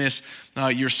dismiss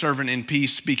your servant in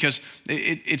peace, because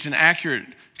it's an accurate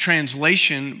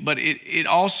translation, but it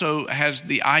also has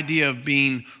the idea of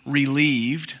being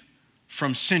relieved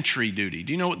from sentry duty.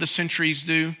 Do you know what the sentries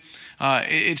do?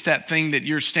 It's that thing that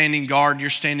you're standing guard,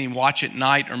 you're standing watch at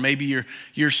night, or maybe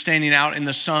you're standing out in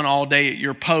the sun all day at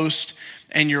your post,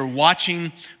 and you're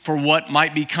watching for what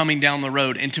might be coming down the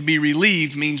road. And to be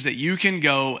relieved means that you can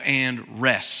go and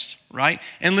rest, right?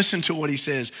 And listen to what he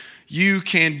says. You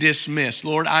can dismiss.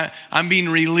 Lord, I'm being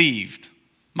relieved.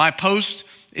 My post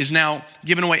is now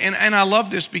given away. And I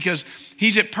love this because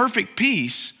he's at perfect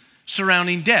peace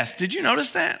surrounding death. Did you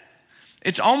notice that?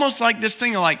 It's almost like this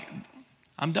thing of like,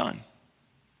 I'm done.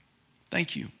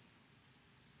 Thank you.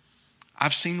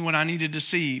 I've seen what I needed to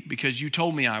see because you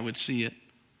told me I would see it.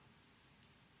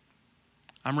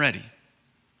 I'm ready.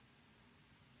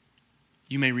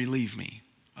 You may relieve me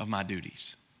of my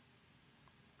duties.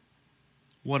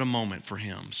 What a moment for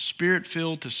him.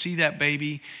 Spirit-filled to see that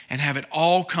baby and have it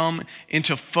all come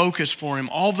into focus for him.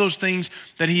 All those things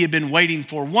that he had been waiting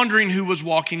for, wondering who was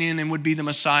walking in and would be the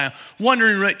Messiah,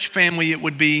 wondering which family it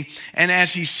would be. And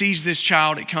as he sees this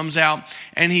child, it comes out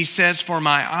and he says, for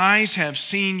my eyes have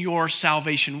seen your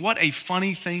salvation. What a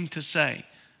funny thing to say.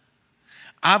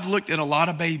 I've looked at a lot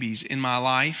of babies in my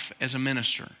life as a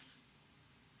minister,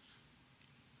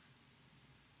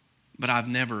 but I've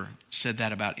never said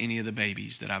that about any of the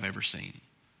babies that I've ever seen.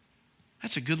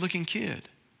 That's a good-looking kid.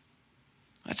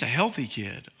 That's a healthy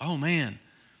kid. Oh, man.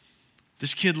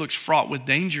 This kid looks fraught with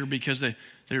danger because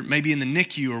they're maybe in the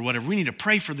NICU or whatever. We need to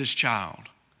pray for this child.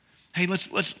 Hey,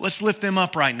 let's lift them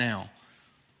up right now.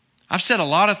 I've said a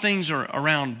lot of things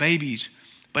around babies,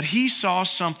 but he saw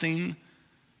something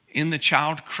in the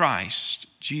child Christ,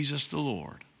 Jesus the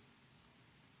Lord,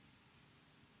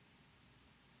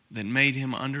 that made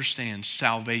him understand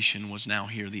salvation was now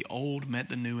here. The old met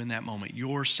the new in that moment.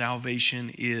 Your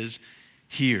salvation is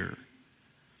here.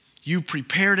 You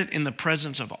prepared it in the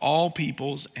presence of all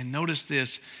peoples. And notice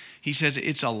this, he says,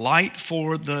 it's a light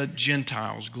for the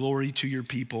Gentiles. Glory to your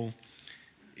people,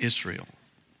 Israel.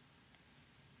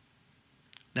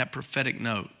 That prophetic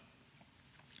note,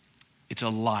 it's a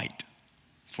light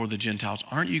for the Gentiles.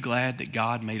 Aren't you glad that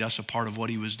God made us a part of what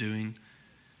he was doing?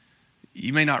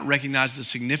 You may not recognize the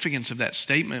significance of that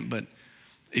statement, but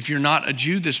if you're not a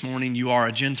Jew this morning, you are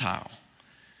a Gentile.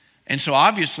 And so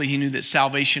obviously he knew that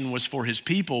salvation was for his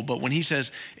people, but when he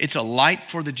says it's a light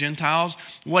for the Gentiles,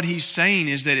 what he's saying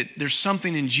is that there's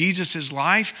something in Jesus'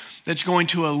 life that's going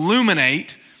to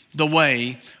illuminate the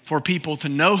way for people to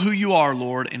know who you are,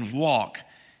 Lord, and walk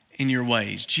in your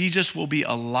ways. Jesus will be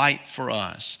a light for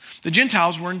us. The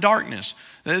Gentiles were in darkness.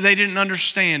 They didn't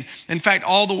understand. In fact,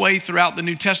 all the way throughout the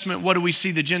New Testament, what do we see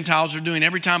the Gentiles are doing?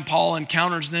 Every time Paul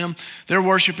encounters them, they're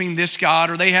worshiping this God,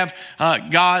 or they have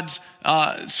gods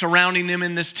surrounding them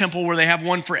in this temple where they have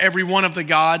one for every one of the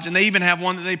gods, and they even have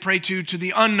one that they pray to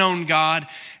the unknown God.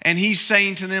 And he's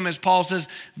saying to them, as Paul says,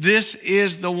 this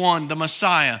is the one, the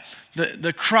Messiah,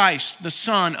 the Christ, the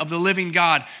Son of the living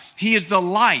God. He is the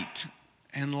light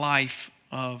and life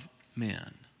of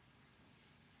men.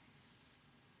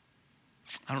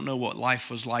 I don't know what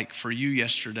life was like for you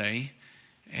yesterday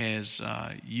as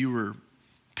you were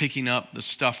picking up the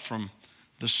stuff from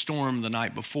the storm the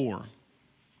night before.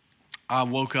 I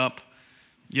woke up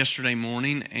yesterday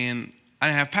morning and I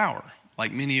didn't have power,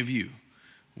 like many of you.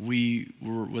 We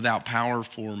were without power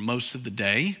for most of the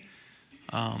day.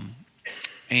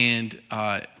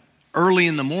 Early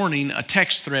in the morning, a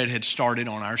text thread had started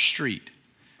on our street.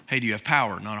 Hey, do you have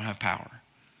power? No, I don't have power.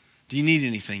 Do you need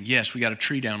anything? Yes, we got a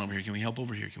tree down over here. Can we help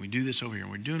over here? Can we do this over here?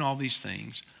 And we're doing all these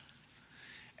things.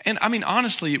 And I mean,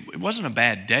 honestly, it wasn't a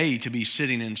bad day to be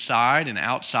sitting inside and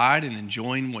outside and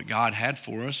enjoying what God had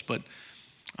for us. But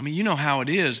I mean, you know how it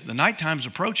is. The nighttime's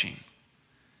approaching.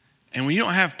 And when you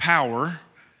don't have power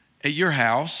at your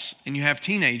house and you have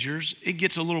teenagers, it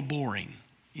gets a little boring.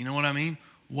 You know what I mean?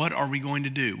 What are we going to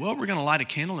do? Well, we're going to light a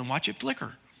candle and watch it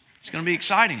flicker. It's going to be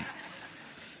exciting.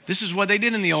 This is what they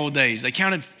did in the old days. They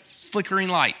counted flickering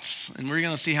lights, and we're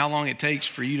going to see how long it takes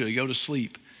for you to go to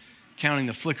sleep, counting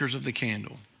the flickers of the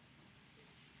candle.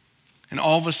 And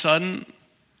all of a sudden,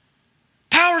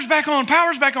 power's back on,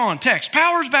 text,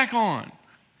 power's back on.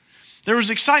 There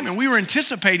was excitement. We were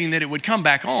anticipating that it would come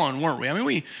back on, weren't we? I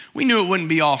mean, we knew it wouldn't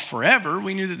be off forever.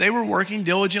 We knew that they were working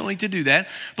diligently to do that,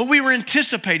 but we were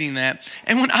anticipating that.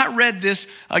 And when I read this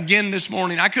again this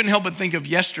morning, I couldn't help but think of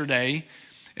yesterday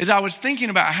as I was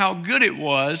thinking about how good it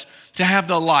was to have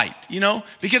the light,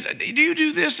 because do you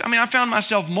do this? I mean, I found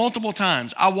myself multiple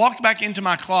times. I walked back into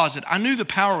my closet. I knew the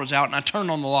power was out and I turned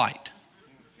on the light.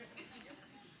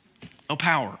 No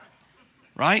power,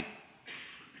 right?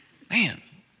 Man.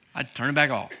 I'd turn it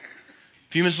back off.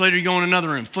 A few minutes later, you go in another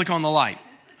room, flick on the light.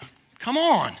 Come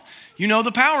on.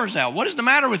 The power's out. What is the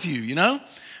matter with you,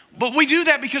 But we do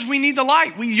that because we need the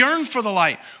light. We yearn for the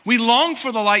light. We long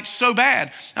for the light so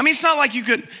bad. I mean, it's not like you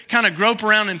could kind of grope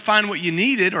around and find what you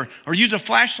needed or use a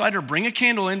flashlight or bring a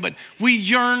candle in, but we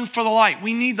yearn for the light.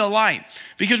 We need the light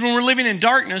because when we're living in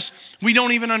darkness, we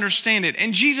don't even understand it.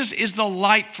 And Jesus is the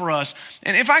light for us.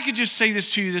 And if I could just say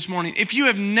this to you this morning, if you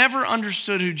have never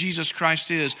understood who Jesus Christ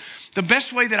is, the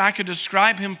best way that I could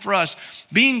describe him for us,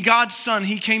 being God's son,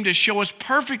 he came to show us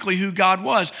perfectly who God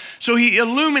was. So he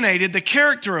illuminated the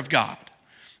character of God.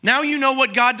 Now you know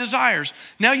what God desires.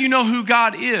 Now you know who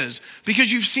God is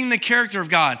because you've seen the character of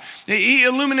God. He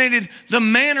illuminated the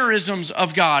mannerisms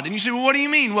of God. And you say, well, what do you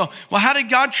mean? Well, how did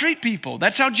God treat people?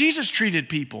 That's how Jesus treated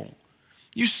people.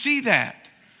 You see that.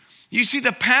 You see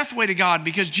the pathway to God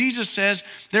because Jesus says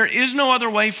there is no other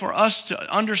way for us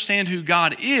to understand who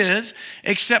God is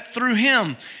except through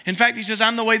him. In fact, he says,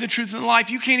 I'm the way, the truth, and the life.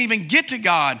 You can't even get to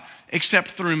God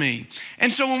except through me.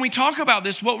 And so when we talk about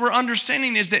this, what we're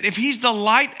understanding is that if he's the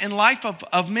light and life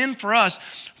of men for us,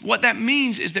 what that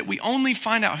means is that we only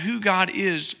find out who God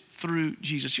is through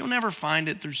Jesus. You'll never find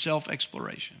it through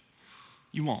self-exploration.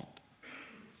 You won't.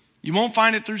 You won't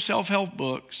find it through self-help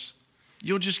books.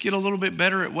 You'll just get a little bit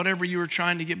better at whatever you were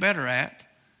trying to get better at.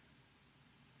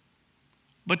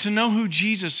 But to know who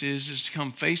Jesus is to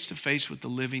come face to face with the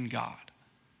living God.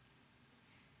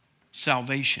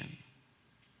 Salvation.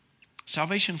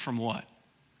 Salvation from what?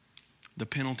 The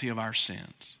penalty of our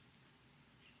sins.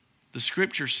 The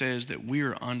scripture says that we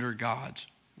are under God's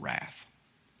wrath,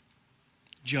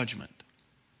 judgment,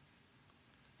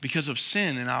 because of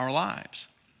sin in our lives.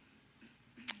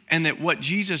 And that what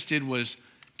Jesus did was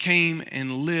came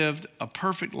and lived a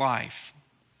perfect life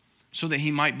so that he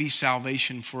might be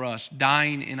salvation for us,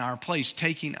 dying in our place,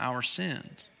 taking our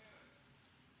sins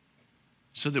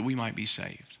so that we might be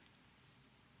saved.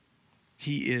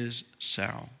 He is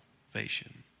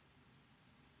salvation.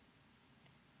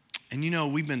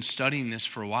 And we've been studying this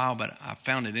for a while, but I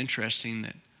found it interesting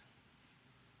that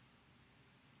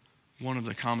one of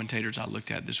the commentators I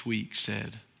looked at this week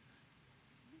said,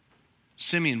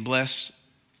 Simeon blessed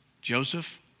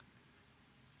Joseph,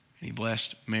 and he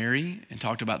blessed Mary and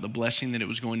talked about the blessing that it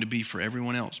was going to be for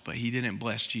everyone else, but he didn't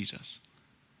bless Jesus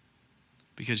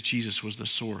because Jesus was the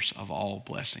source of all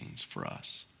blessings for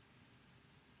us.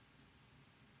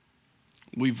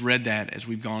 We've read that as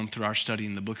we've gone through our study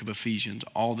in the book of Ephesians,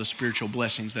 all the spiritual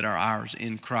blessings that are ours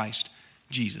in Christ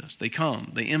Jesus. They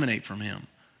come, they emanate from him.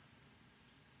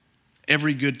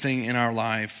 Every good thing in our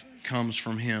life comes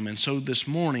from him. And so this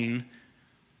morning,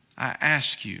 I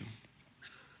ask you,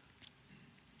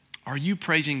 are you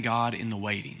praising God in the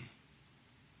waiting?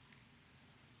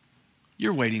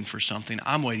 You're waiting for something.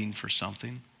 I'm waiting for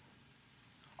something.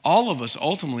 All of us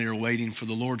ultimately are waiting for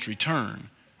the Lord's return.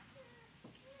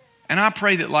 And I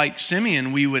pray that like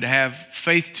Simeon, we would have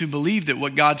faith to believe that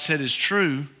what God said is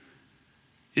true,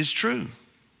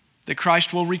 that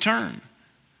Christ will return.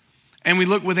 And we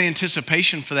look with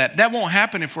anticipation for that. That won't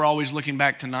happen if we're always looking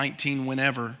back to 19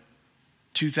 whenever,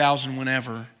 2000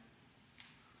 whenever.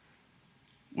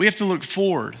 We have to look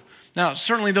forward. Now,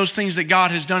 certainly those things that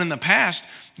God has done in the past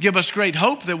give us great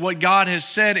hope that what God has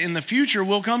said in the future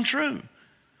will come true.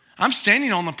 I'm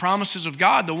standing on the promises of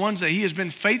God, the ones that he has been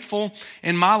faithful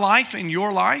in my life, in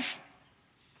your life,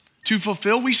 to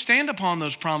fulfill. We stand upon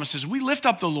those promises. We lift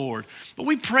up the Lord, but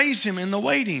we praise him in the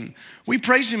waiting. We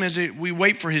praise him as we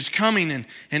wait for his coming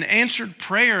and answered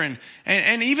prayer. And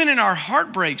even in our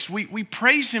heartbreaks, we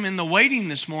praise him in the waiting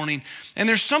this morning. And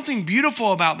there's something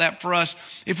beautiful about that for us.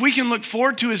 If we can look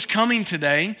forward to his coming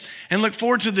today and look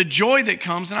forward to the joy that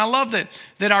comes. And I love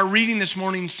that our reading this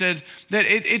morning said that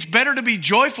it's better to be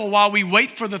joyful while we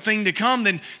wait for the thing to come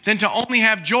than to only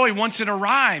have joy once it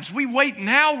arrives. We wait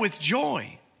now with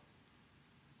joy.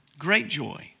 Great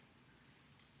joy,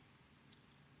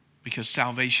 because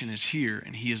salvation is here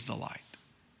and he is the light.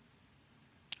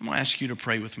 I'm going to ask you to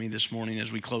pray with me this morning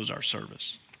as we close our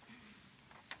service.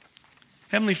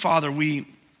 Heavenly Father, we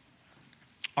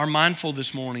are mindful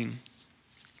this morning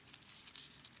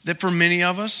that for many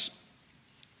of us,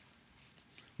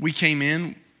 we came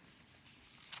in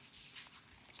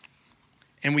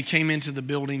and we came into the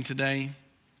building today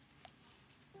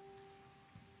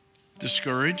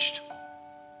discouraged,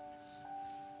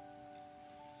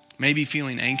 maybe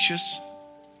feeling anxious,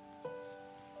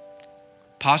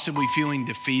 possibly feeling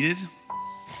defeated.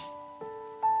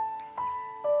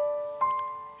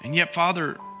 And yet,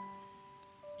 Father,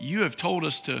 you have told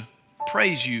us to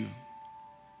praise you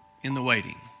in the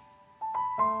waiting.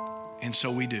 And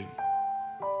so we do.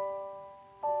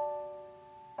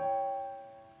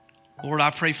 Lord,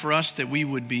 I pray for us that we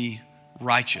would be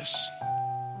righteous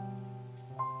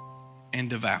and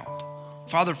devout.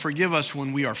 Father, forgive us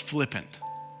when we are flippant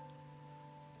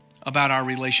about our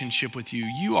relationship with you.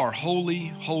 You are holy,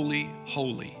 holy,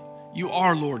 holy. You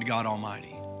are Lord God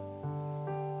Almighty.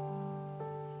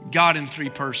 God in three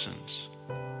persons.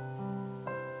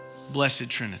 Blessed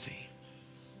Trinity.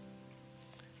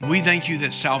 We thank you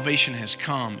that salvation has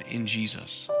come in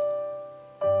Jesus.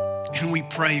 And we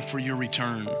pray for your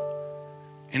return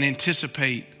and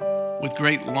anticipate with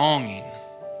great longing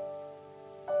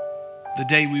the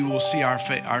day we will see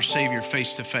our Savior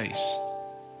face to face.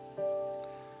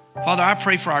 Father, I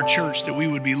pray for our church that we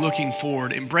would be looking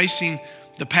forward, embracing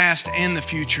the past and the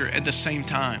future at the same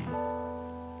time.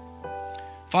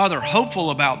 Father,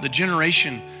 hopeful about the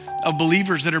generation of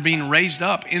believers that are being raised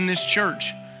up in this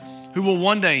church who will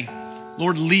one day,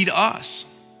 Lord, lead us.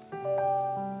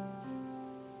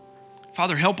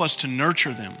 Father, help us to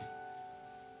nurture them,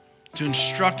 to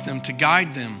instruct them, to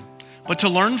guide them, but to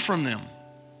learn from them,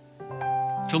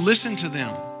 to listen to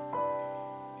them,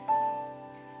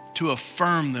 to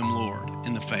affirm them, Lord,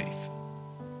 in the faith.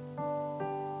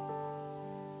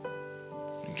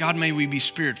 God, may we be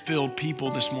Spirit-filled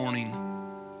people this morning.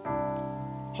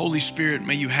 Holy Spirit,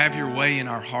 may you have your way in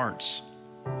our hearts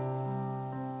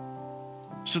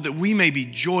so that we may be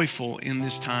joyful in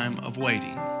this time of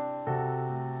waiting.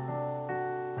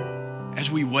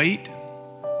 As we wait,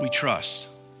 we trust.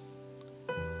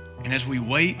 And as we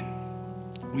wait,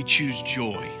 we choose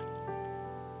joy.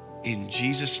 In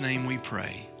Jesus' name we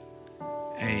pray.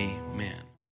 Amen.